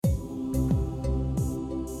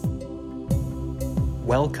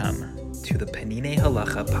Welcome to the Penine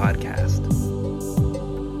Halacha podcast.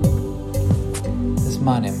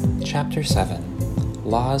 Zmanim, Chapter 7,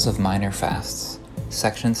 Laws of Minor Fasts,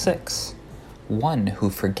 Section 6, One who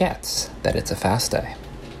forgets that it's a fast day.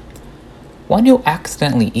 One who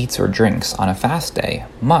accidentally eats or drinks on a fast day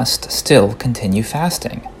must still continue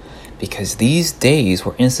fasting, because these days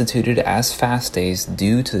were instituted as fast days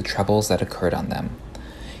due to the troubles that occurred on them.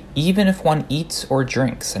 Even if one eats or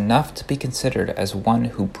drinks enough to be considered as one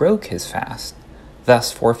who broke his fast,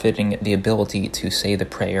 thus forfeiting the ability to say the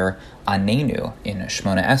prayer Anenu in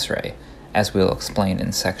Shmona Esrei, as we'll explain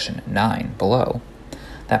in section 9 below,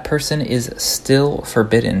 that person is still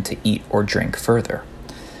forbidden to eat or drink further.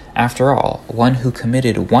 After all, one who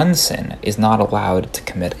committed one sin is not allowed to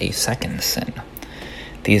commit a second sin.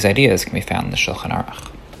 These ideas can be found in the Shulchan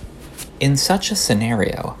Aruch. In such a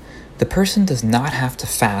scenario, the person does not have to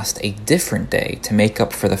fast a different day to make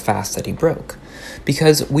up for the fast that he broke,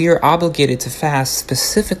 because we are obligated to fast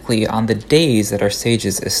specifically on the days that our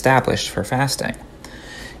sages established for fasting.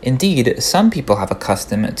 Indeed, some people have a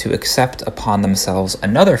custom to accept upon themselves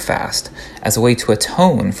another fast as a way to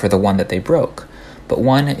atone for the one that they broke, but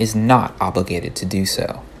one is not obligated to do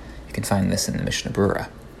so. You can find this in the Mishnah Berurah.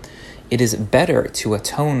 It is better to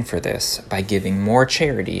atone for this by giving more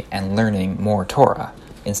charity and learning more Torah,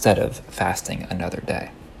 instead of fasting another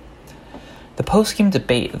day. The poskim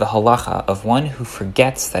debate the halacha of one who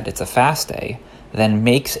forgets that it's a fast day, then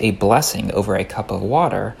makes a blessing over a cup of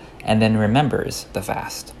water, and then remembers the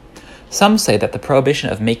fast. Some say that the prohibition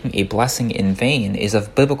of making a blessing in vain is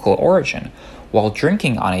of biblical origin, while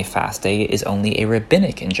drinking on a fast day is only a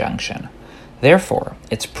rabbinic injunction. Therefore,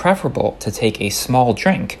 it's preferable to take a small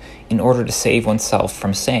drink in order to save oneself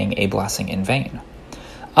from saying a blessing in vain.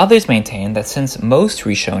 Others maintain that since most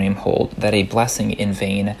Rishonim hold that a blessing in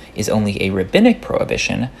vain is only a rabbinic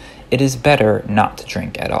prohibition, it is better not to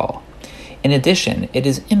drink at all. In addition, it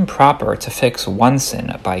is improper to fix one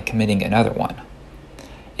sin by committing another one.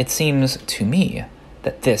 It seems to me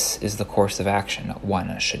that this is the course of action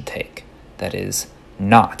one should take, that is,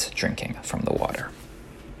 not drinking from the water.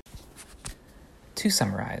 To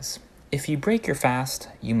summarize, if you break your fast,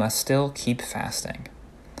 you must still keep fasting.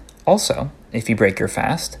 Also, if you break your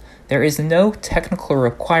fast, there is no technical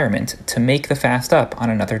requirement to make the fast up on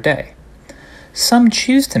another day. Some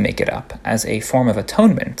choose to make it up as a form of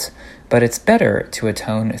atonement, but it's better to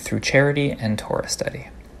atone through charity and Torah study.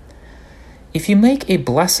 If you make a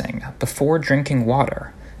blessing before drinking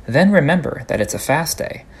water, then remember that it's a fast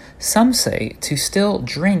day. Some say to still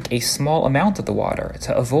drink a small amount of the water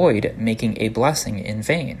to avoid making a blessing in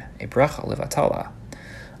vain, a bracha levatala.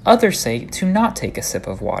 Others say to not take a sip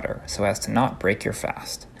of water so as to not break your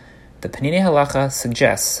fast. The Penine Halacha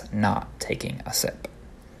suggests not taking a sip.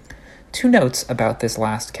 Two notes about this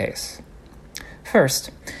last case. First,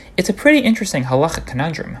 it's a pretty interesting halachic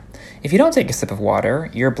conundrum. If you don't take a sip of water,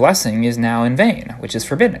 your blessing is now in vain, which is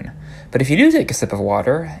forbidden. But if you do take a sip of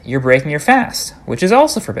water, you're breaking your fast, which is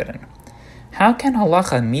also forbidden. How can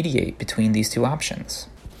halacha mediate between these two options?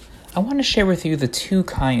 I want to share with you the two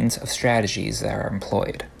kinds of strategies that are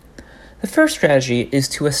employed. The first strategy is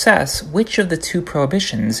to assess which of the two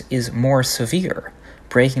prohibitions is more severe,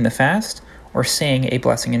 breaking the fast or saying a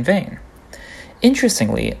blessing in vain.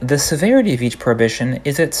 Interestingly, the severity of each prohibition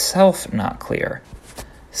is itself not clear.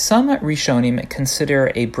 Some Rishonim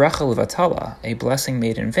consider a bracha levatala, a blessing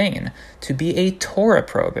made in vain, to be a Torah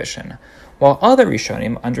prohibition, while other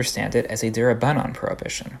Rishonim understand it as a derabanan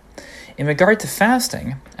prohibition. In regard to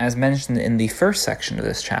fasting, as mentioned in the first section of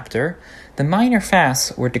this chapter, the minor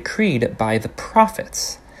fasts were decreed by the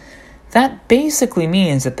prophets. That basically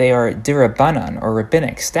means that they are derabanan or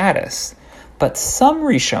rabbinic status, but some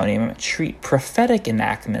Rishonim treat prophetic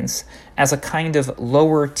enactments as a kind of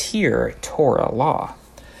lower tier Torah law.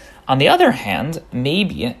 On the other hand,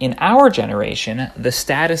 maybe in our generation, the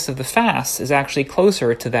status of the fast is actually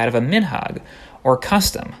closer to that of a minhag, or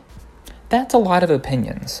custom. That's a lot of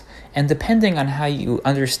opinions, and depending on how you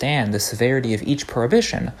understand the severity of each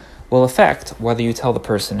prohibition will affect whether you tell the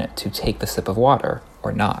person to take the sip of water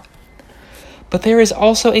or not. But there is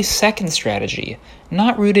also a second strategy,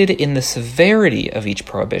 not rooted in the severity of each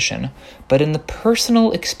prohibition, but in the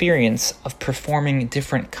personal experience of performing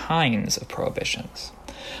different kinds of prohibitions.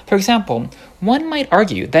 For example, one might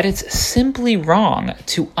argue that it's simply wrong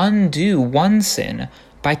to undo one sin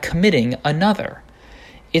by committing another.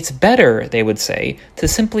 It's better, they would say, to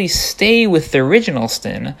simply stay with the original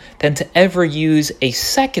sin than to ever use a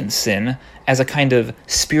second sin as a kind of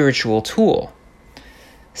spiritual tool.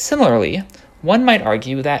 Similarly, one might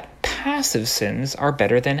argue that passive sins are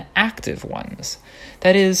better than active ones.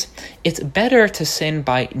 That is, it's better to sin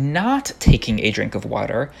by not taking a drink of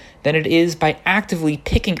water than it is by actively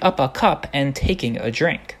picking up a cup and taking a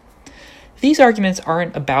drink. These arguments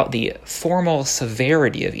aren't about the formal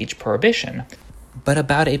severity of each prohibition, but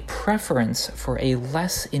about a preference for a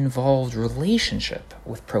less involved relationship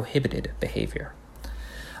with prohibited behavior.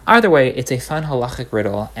 Either way, it's a fun halachic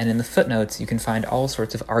riddle, and in the footnotes you can find all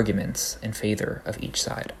sorts of arguments in favor of each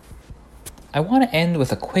side. I want to end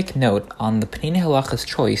with a quick note on the Peninei Halacha's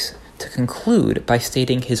choice to conclude by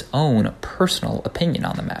stating his own personal opinion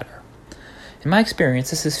on the matter. In my experience,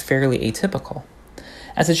 this is fairly atypical.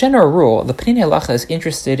 As a general rule, the Peninei Halacha is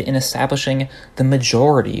interested in establishing the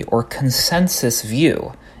majority or consensus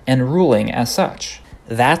view and ruling as such.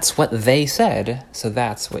 That's what they said, so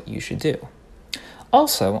that's what you should do.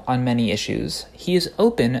 Also, on many issues, he is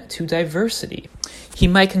open to diversity. He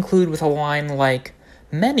might conclude with a line like,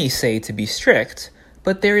 "Many say to be strict,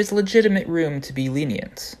 but there is legitimate room to be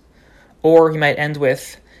lenient." Or he might end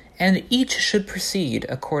with, "And each should proceed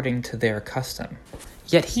according to their custom."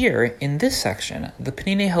 Yet here, in this section, the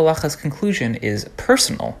Peninei Halacha's conclusion is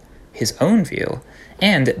personal, his own view,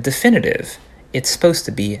 and definitive. It's supposed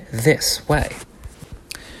to be this way.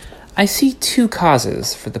 I see two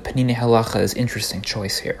causes for the Peninei Halacha's interesting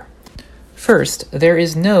choice here. First, there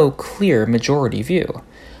is no clear majority view.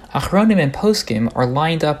 Achronim and Poskim are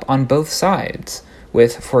lined up on both sides,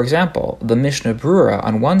 with, for example, the Mishnah Brura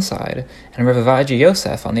on one side and Rav Ovadia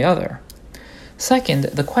Yosef on the other. Second,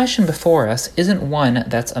 the question before us isn't one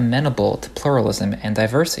that's amenable to pluralism and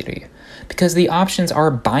diversity, because the options are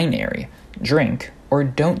binary, drink or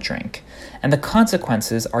don't drink, and the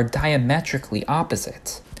consequences are diametrically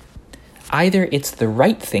opposite. Either it's the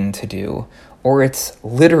right thing to do, or it's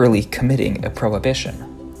literally committing a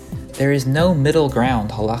prohibition. There is no middle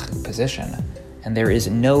ground halachic position, and there is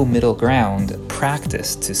no middle ground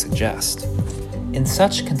practice to suggest. In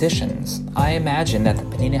such conditions, I imagine that the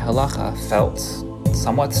Peninei Halacha felt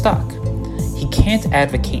somewhat stuck. He can't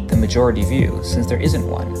advocate the majority view since there isn't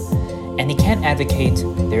one, and he can't advocate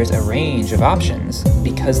there's a range of options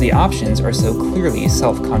because the options are so clearly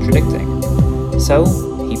self-contradicting. So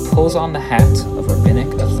he pulls on the hat of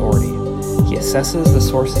rabbinic authority. He assesses the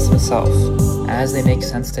sources himself as they make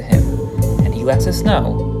sense to him, and he lets us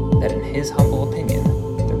know that in his humble opinion,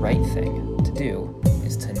 the right thing to do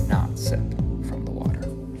is to not sip from the water.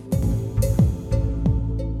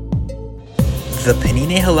 The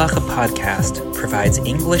Peninei Halacha podcast provides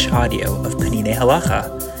English audio of Peninei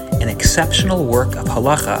Halacha, an exceptional work of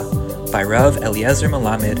halacha by Rav Eliezer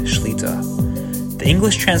Melamed Shlita. The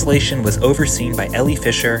English translation was overseen by Eli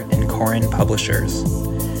Fisher and Koren Publishers.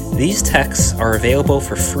 These texts are available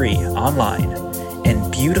for free online,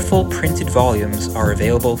 and beautiful printed volumes are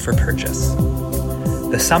available for purchase.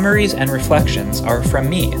 The summaries and reflections are from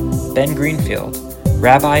me, Ben Greenfield,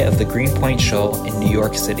 rabbi of the Greenpoint Shul in New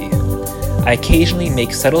York City. I occasionally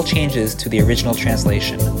make subtle changes to the original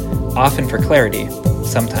translation, often for clarity,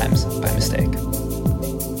 sometimes by mistake.